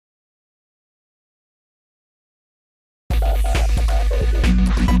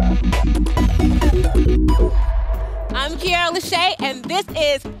I'm Keaira LaShae, and this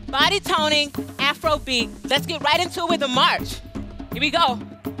is Body Toning Afro Beat. Let's get right into it with the march. Here we go.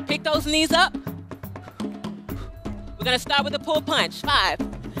 Pick those knees up. We're gonna start with a pull punch. 5,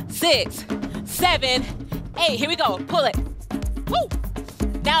 6, 7, 8. Here we go. Pull it. Woo!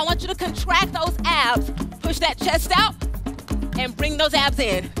 Now I want you to contract those abs. Push that chest out and bring those abs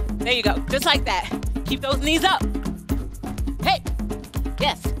in. There you go. Just like that. Keep those knees up. Hey.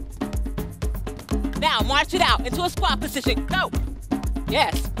 Yes. Now march it out into a squat position. Go.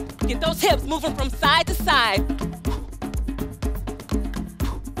 Yes. Get those hips moving from side to side.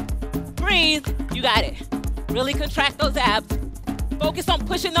 Breathe. You got it. Really contract those abs. Focus on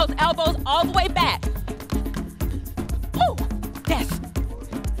pushing those elbows all the way back. Woo. Yes.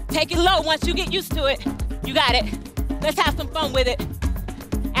 Take it low once you get used to it. You got it. Let's have some fun with it.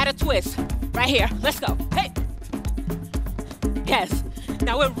 Add a twist. Right here. Let's go. Hey. Yes.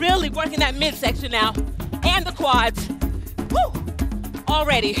 Now we're really working that midsection now. And the quads. Woo.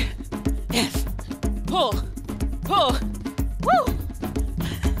 Already. Yes. Pull. Pull. Woo.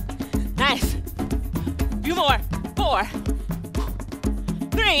 Nice. Few more. 4,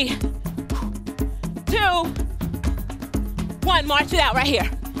 3, 2, 1. March it out right here.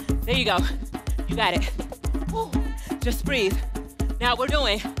 There you go. You got it. Woo. Just breathe. Now we're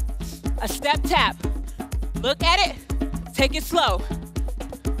doing a step tap. Look at it. Take it slow.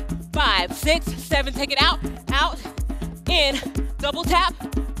 5, 6, 7. Take it out. Out. In. Double tap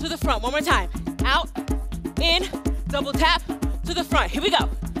to the front. One more time. Out. In. Double tap to the front. Here we go.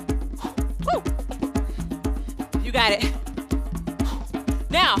 Woo. You got it.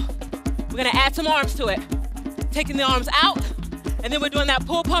 Now, we're gonna add some arms to it. Taking the arms out, and then we're doing that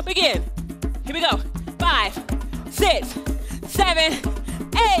pull pump again. Here we go. 5, 6, 7,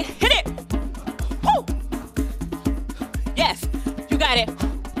 8. Hit it. Woo. Yes, you got it.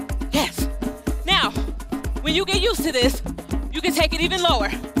 Yes. Now, when you get used to this, you can take it even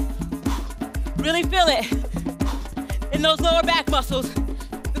lower. Really feel it in those lower back muscles.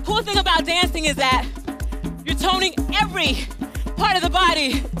 The cool thing about dancing is that you're toning every part of the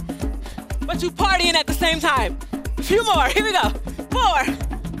body, but you partying at the same time. A few more. Here we go. 4,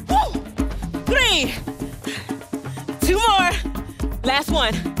 woo, 3, 2 more. Last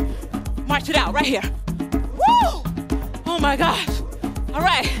one. March it out right here. Woo! Oh my gosh. All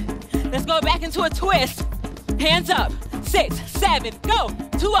right. Let's go back into a twist. Hands up. 6, 7. Go.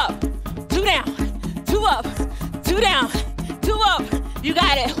 2 up. 2 down. 2 up. 2 down. 2 up. You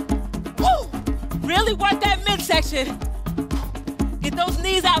got it. Woo! Really work that midsection. Get those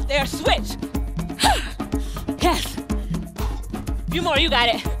knees out there. Switch. Yes. Few more. You got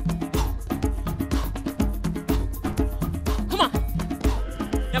it. Come on.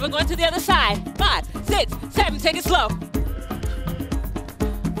 Now we're going to the other side. 5, 6, 7. Take it slow.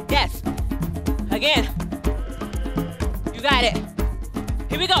 Yes. Again. You got it.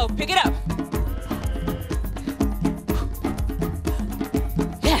 Here we go. Pick it up.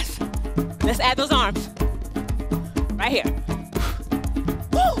 Yes. Let's add those arms. Right here.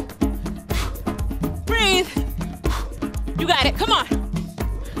 Woo! Breathe. You got it. Come on.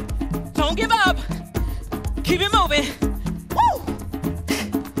 Don't give up. Keep it moving. Woo!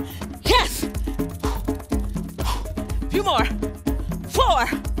 Yes. Few more. 4,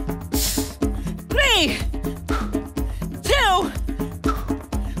 3, 2,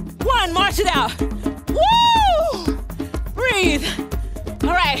 1. March it out. Woo! Breathe.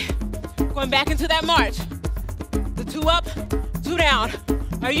 All right. Going back into that march. The 2 up, 2 down.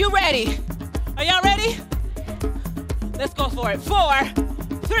 Are you ready? Are y'all ready? Let's go for it. 4,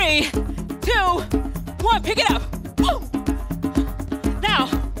 3, 2, 1. Pick it up. Woo! Now,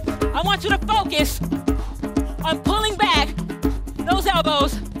 I want you to focus on pulling back those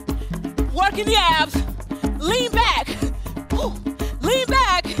elbows, working the abs. Lean back. Woo! Lean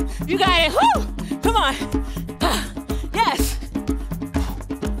back. You got it. Woo! Come on. Yes.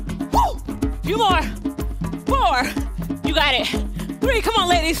 Woo! Few more. 4. You got it. 3. Come on,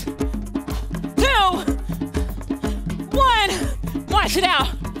 ladies. 2, 1. March it out.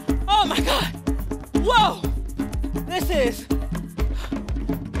 Oh my God. Whoa. This is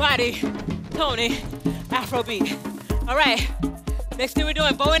Body Toning Afro Beat. All right. Next thing we're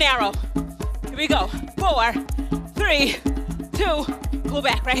doing, bow and arrow. Here we go. 4, 3, 2. Pull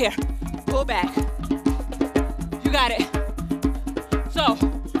back right here. Pull back. You got it. So,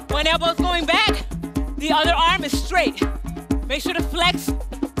 one elbow's going back, the other arm is straight. Make sure to flex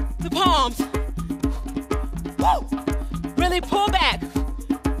the palms. Woo! Really pull back.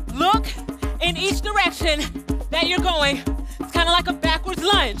 Look in each direction that you're going. It's kind of like a backwards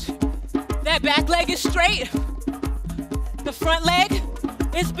lunge. That back leg is straight. The front leg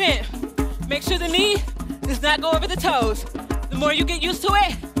is bent. Make sure the knee Does not go over the toes. The more you get used to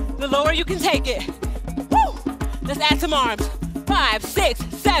it, the lower you can take it. Woo! Let's add some arms. 5, 6,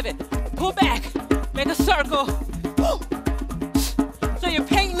 7. Pull back. Make a circle. Woo! So you're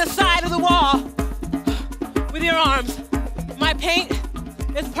painting the side of the wall with your arms. My paint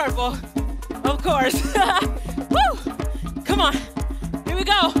is purple, of course. Woo! Come on. Here we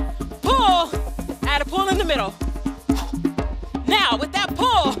go. Pull. Add a pull in the middle. Now, with that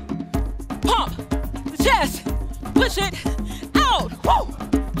pull, pump the chest. Push it out. Woo!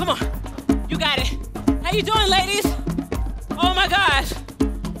 Come on. You got it. How you doing, ladies? Oh my gosh.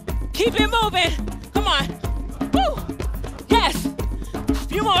 Keep it moving. Come on. Woo! Yes. A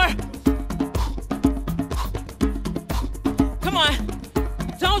few more. Come on.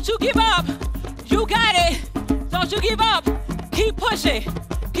 Don't you give up. You got it. Don't you give up. Keep pushing.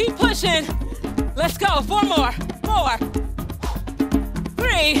 Keep pushing. Let's go. 4 more. 4,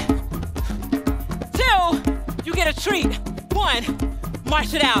 3, 2. You get a treat. 1.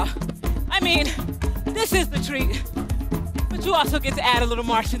 March it out. I mean, this is the treat. But you also get to add a little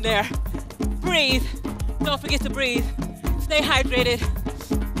march in there. Breathe. Don't forget to breathe. Stay hydrated.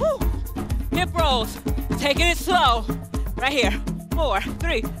 Woo. Hip rolls. Taking it slow. Right here. 4,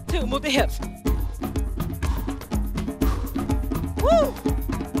 3, 2. Move the hips. Woo.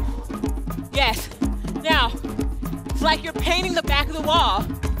 Yes. Now, it's like you're painting the back of the wall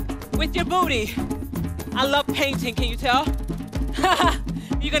with your booty. I love painting, can you tell?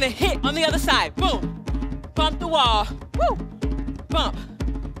 You're gonna hit on the other side. Boom. Bump the wall. Woo. Bump.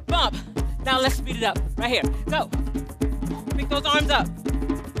 Bump. Now let's speed it up. Right here. Go. Pick those arms up.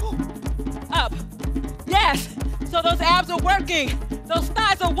 Up. Yes. So those abs are working. Those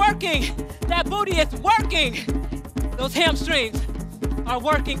thighs are working. That booty is working. Those hamstrings are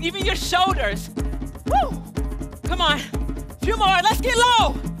working. Even your shoulders. Woo. Come on. A few more. Let's get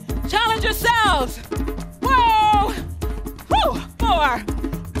low. Challenge yourselves. Whoa. Woo. 4,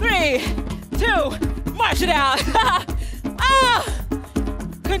 3, 2. March it out. Ah.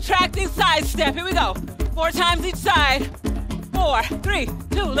 Contracting side step. Here we go. 4 times each side. 4, 3,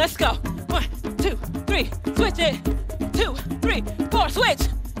 2. Let's go. 1, 2, 3. Switch it. 2, 3, 4. Switch.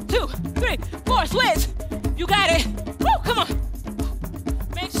 2, 3, 4. Switch. You got it. Woo. Come on.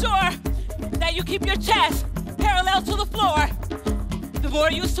 Make sure that you keep your chest parallel to the floor. The more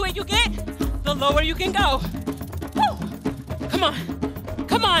used to it you get, the lower you can go. Woo. Come on.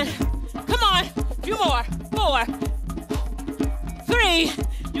 Come on. Come on. A few more. 4, 3.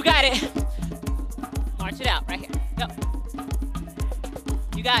 You got it. March it out right here. Go.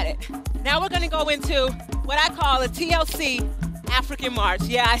 You got it. Now we're going to go into what I call a TLC African march.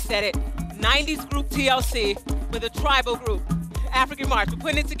 Yeah, I said it. 90s group TLC with a tribal group. African march. We're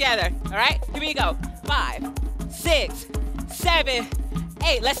putting it together. All right? Here we go. 5, 6, 7,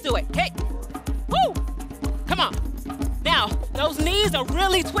 8. Let's do it. Hey. Woo. Come on. Now, those knees are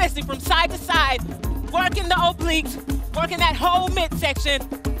really twisting from side to side. Working the obliques. Working that whole midsection.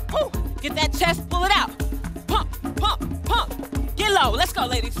 Woo. Get that chest. Pull it out. Pump. Pump. Pump. Get low. Let's go,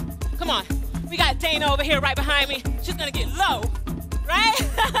 ladies. Come on. We got Dana over here right behind me. She's going to get low. Right?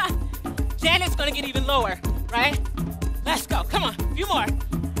 Janet's going to get even lower. Right? Let's go. Come on. A few more.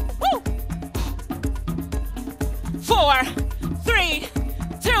 Woo. 4, 3,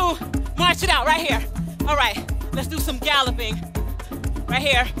 2. March it out right here. All right. Let's do some galloping. Right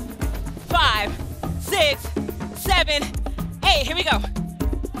here. 5, 6, 7, 8. Here we go.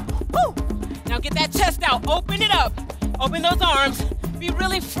 Woo. Now get that chest out. Open it up. Open those arms. Be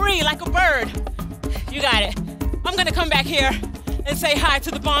really free like a bird. You got it. I'm going to come back here and say hi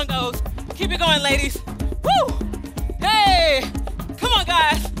to the bongos. Keep it going, ladies. Woo. Hey. Come on,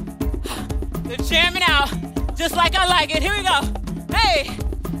 guys. They're jamming out just like I like it. Here we go. Hey.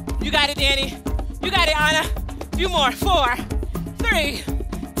 You got it, Danny. You got it, Anna. A few more. 4, 3,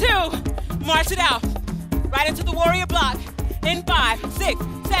 2. March it out. Right into the warrior block. In 5, 6,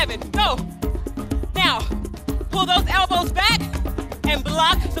 7. Go. Now, pull those elbows back and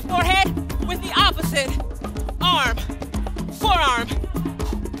block the forehead with the opposite arm. Forearm.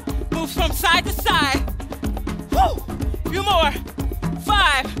 Moves from side to side. Woo! Few more.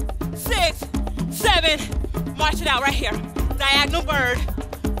 5, 6, 7. March it out right here. Diagonal bird.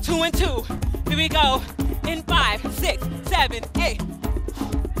 2 and 2. Here we go. In 5, 6, 7, 8.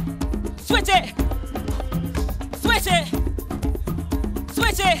 Switch it. Switch it.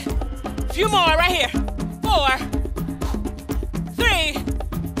 Switch it. Few more right here. 4, 3,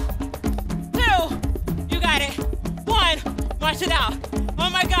 2. You got it. 1. March it out. Oh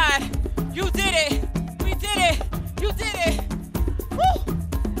my God. You did it. We did it. You did it. Woo.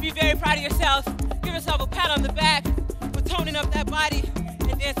 Be very proud of yourselves. Give yourself a pat on the back for toning up that body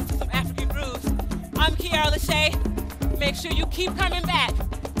and dancing to some African grooves. I'm Keaira LaShae. Make sure you keep coming back,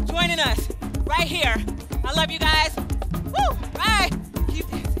 joining us right here. I love you guys. Woo! Bye. Keep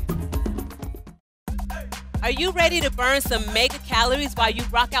dancing. Are you ready to burn some mega calories while you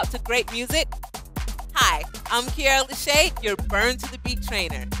rock out to great music? Hi, I'm Keaira LaShae, your Burn to the Beat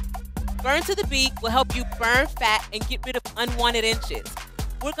trainer. Burn to the Beat will help you burn fat and get rid of unwanted inches.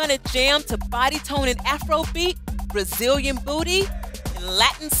 We're gonna jam to body tone and Afro beat, Brazilian booty, and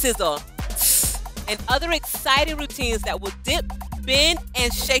Latin sizzle, and other exciting routines that will dip, bend,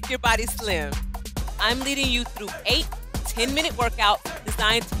 and shake your body slim. I'm leading you through 8 10-minute workouts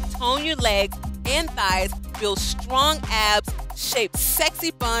designed to tone your legs and thighs, build strong abs, shape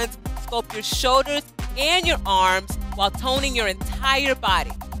sexy buns, sculpt your shoulders and your arms while toning your entire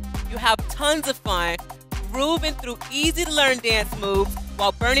body. You have tons of fun, grooving through easy-to-learn dance moves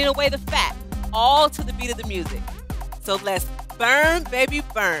while burning away the fat, all to the beat of the music. So let's burn, baby,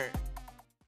 burn.